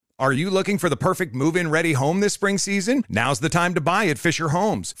Are you looking for the perfect move-in ready home this spring season? Now's the time to buy at Fisher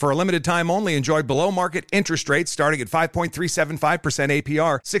Homes. For a limited time only, enjoy below-market interest rates starting at 5.375%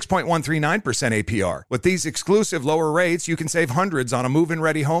 APR, 6.139% APR. With these exclusive lower rates, you can save hundreds on a move-in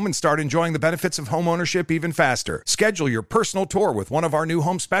ready home and start enjoying the benefits of homeownership even faster. Schedule your personal tour with one of our new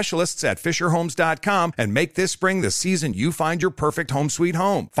home specialists at FisherHomes.com and make this spring the season you find your perfect home sweet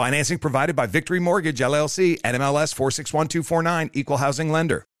home. Financing provided by Victory Mortgage, LLC, NMLS 461249, Equal Housing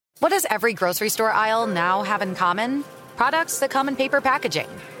Lender. What does every grocery store aisle now have in common? Products that come in paper packaging.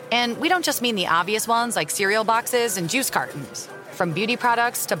 And we don't just mean the obvious ones like cereal boxes and juice cartons. From beauty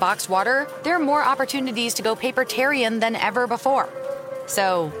products to boxed water, there are more opportunities to go papertarian than ever before.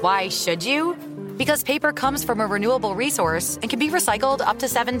 So why should you? Because paper comes from a renewable resource and can be recycled up to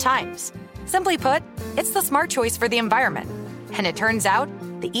 7 times. Simply put, it's the smart choice for the environment. And it turns out,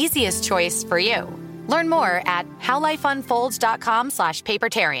 the easiest choice for you. Learn more at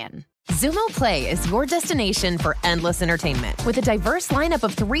howlifeunfolds.com/papertarian. Zumo Play is your destination for endless entertainment. With a diverse lineup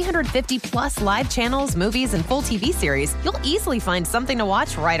of 350-plus live channels, movies, and full TV series, you'll easily find something to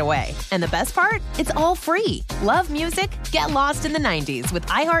watch right away. And the best part? It's all free. Love music? Get lost in the 90s with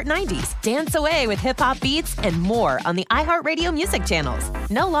iHeart 90s, dance away with hip-hop beats, and more on the iHeartRadio music channels.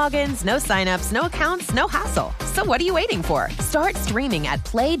 No logins, no signups, no accounts, no hassle. So what are you waiting for? Start streaming at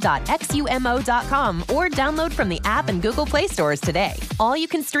play.xumo.com or download from the app and Google Play stores today. All you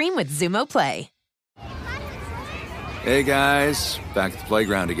can stream with Zumo Play. Hey guys, back at the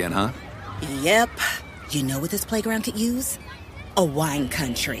playground again, huh? Yep. You know what this playground could use? A wine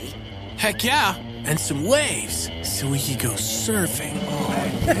country. Heck yeah, and some waves so we could go surfing.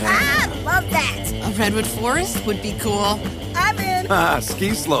 Oh, yeah. Love that. A redwood forest would be cool. I'm in.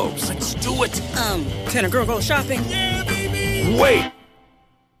 Ski slopes. Let's do it. Can a girl go shopping? Yeah, baby. Wait.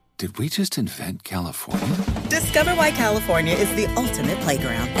 Did we just invent California? Discover why California is the ultimate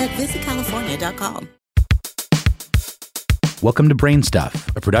playground at visitcalifornia.com. Welcome to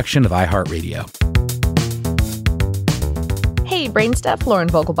BrainStuff, a production of iHeartRadio. Hey, BrainStuff, Lauren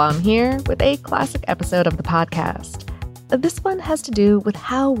Vogelbaum here with a classic episode of the podcast. This one has to do with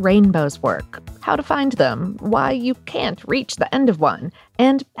how rainbows work, how to find them, why you can't reach the end of one,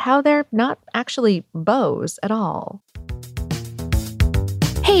 and how they're not actually bows at all.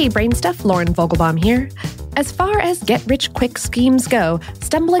 Hey, BrainStuff, Lauren Vogelbaum here. As far as get-rich-quick schemes go,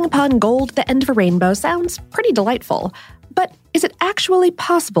 stumbling upon gold at the end of a rainbow sounds pretty delightful. But is it actually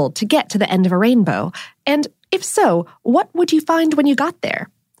possible to get to the end of a rainbow? And if so, what would you find when you got there?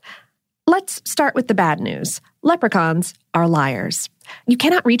 Let's start with the bad news. Leprechauns are liars. You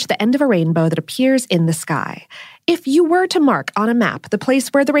cannot reach the end of a rainbow that appears in the sky. If you were to mark on a map the place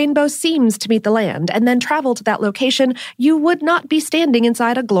where the rainbow seems to meet the land and then travel to that location, you would not be standing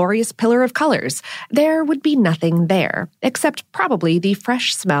inside a glorious pillar of colors. There would be nothing there, except probably the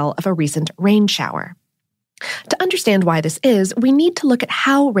fresh smell of a recent rain shower. To understand why this is, we need to look at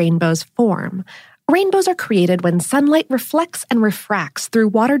how rainbows form. Rainbows are created when sunlight reflects and refracts through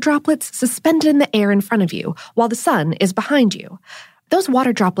water droplets suspended in the air in front of you, while the sun is behind you. Those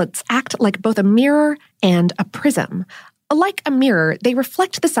water droplets act like both a mirror and a prism. Like a mirror, they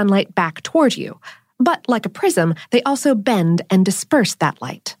reflect the sunlight back toward you. But like a prism, they also bend and disperse that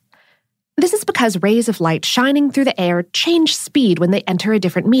light. This is because rays of light shining through the air change speed when they enter a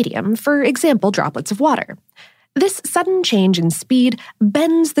different medium, for example, droplets of water. This sudden change in speed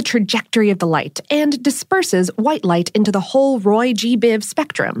bends the trajectory of the light and disperses white light into the whole Roy G. Biv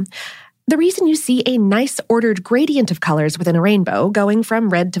spectrum. The reason you see a nice ordered gradient of colors within a rainbow going from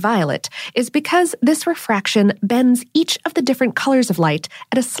red to violet is because this refraction bends each of the different colors of light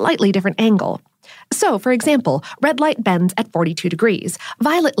at a slightly different angle. So, for example, red light bends at 42 degrees,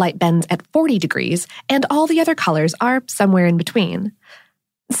 violet light bends at 40 degrees, and all the other colors are somewhere in between.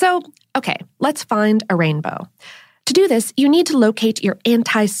 So, okay, let's find a rainbow. To do this, you need to locate your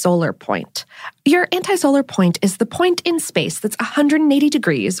anti-solar point. Your anti-solar point is the point in space that's 180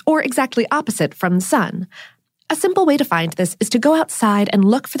 degrees, or exactly opposite from the sun. A simple way to find this is to go outside and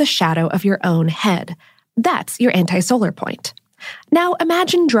look for the shadow of your own head. That's your anti-solar point. Now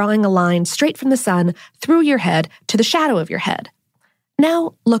imagine drawing a line straight from the sun through your head to the shadow of your head.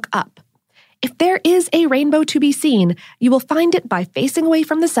 Now look up. If there is a rainbow to be seen, you will find it by facing away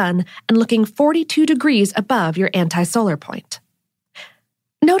from the sun and looking 42 degrees above your anti-solar point.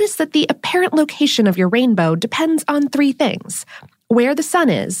 Notice that the apparent location of your rainbow depends on 3 things: where the sun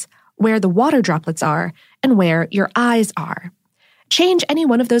is, where the water droplets are, and where your eyes are. Change any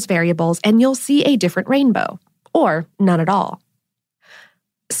one of those variables and you'll see a different rainbow, or none at all.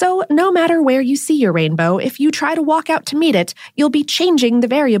 So no matter where you see your rainbow, if you try to walk out to meet it, you'll be changing the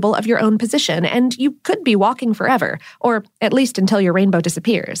variable of your own position, and you could be walking forever, or at least until your rainbow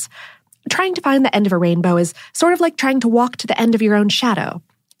disappears. Trying to find the end of a rainbow is sort of like trying to walk to the end of your own shadow.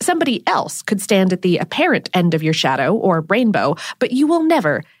 Somebody else could stand at the apparent end of your shadow or rainbow, but you will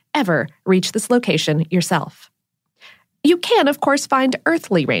never, ever reach this location yourself. You can, of course, find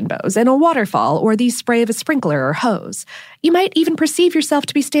earthly rainbows in a waterfall or the spray of a sprinkler or hose. You might even perceive yourself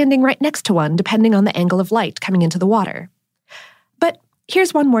to be standing right next to one, depending on the angle of light coming into the water. But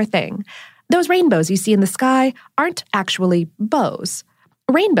here's one more thing. Those rainbows you see in the sky aren't actually bows.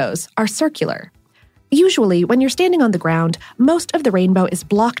 Rainbows are circular. Usually, when you're standing on the ground, most of the rainbow is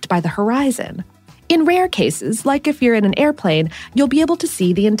blocked by the horizon. In rare cases, like if you're in an airplane, you'll be able to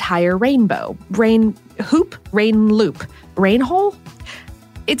see the entire rainbow. Rain hoop, rain loop, rain hole?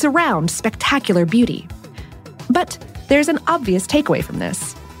 It's a round, spectacular beauty. But there's an obvious takeaway from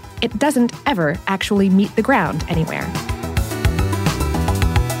this. It doesn't ever actually meet the ground anywhere.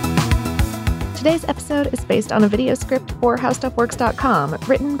 Today's episode is based on a video script for HowStuffWorks.com,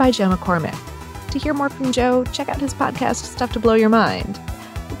 written by Joe McCormick. To hear more from Joe, check out his podcast, Stuff to Blow Your Mind.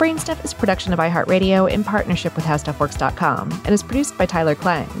 BrainStuff is a production of iHeartRadio in partnership with HowStuffWorks.com and is produced by Tyler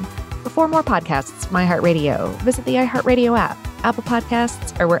Klang. For more podcasts from iHeartRadio, visit the iHeartRadio app, Apple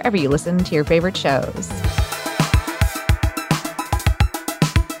Podcasts, or wherever you listen to your favorite shows.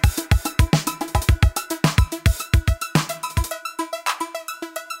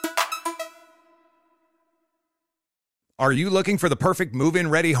 Are you looking for the perfect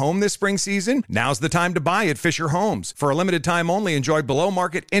move-in ready home this spring season? Now's the time to buy at Fisher Homes. For a limited time only, enjoy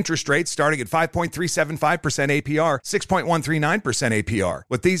below-market interest rates starting at 5.375% APR, 6.139% APR.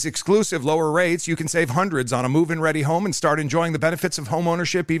 With these exclusive lower rates, you can save hundreds on a move-in ready home and start enjoying the benefits of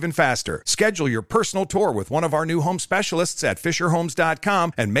homeownership even faster. Schedule your personal tour with one of our new home specialists at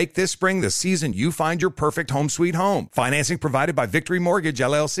FisherHomes.com and make this spring the season you find your perfect home sweet home. Financing provided by Victory Mortgage,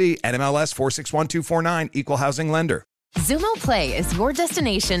 LLC, NMLS 461249, Equal Housing Lender. Xumo Play is your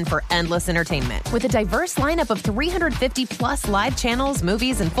destination for endless entertainment. With a diverse lineup of 350 plus live channels,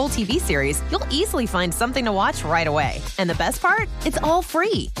 movies, and full TV series, you'll easily find something to watch right away. And the best part? It's all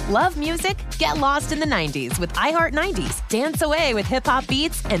free. Love music? Get lost in the 90s with iHeart 90s, dance away with hip-hop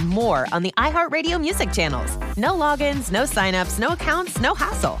beats, and more on the iHeartRadio music channels. No logins, no signups, no accounts, no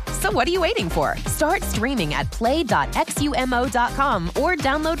hassle. So what are you waiting for? Start streaming at play.xumo.com or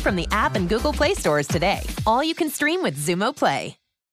download from the app and Google Play stores today. All you can stream with Xumo Play.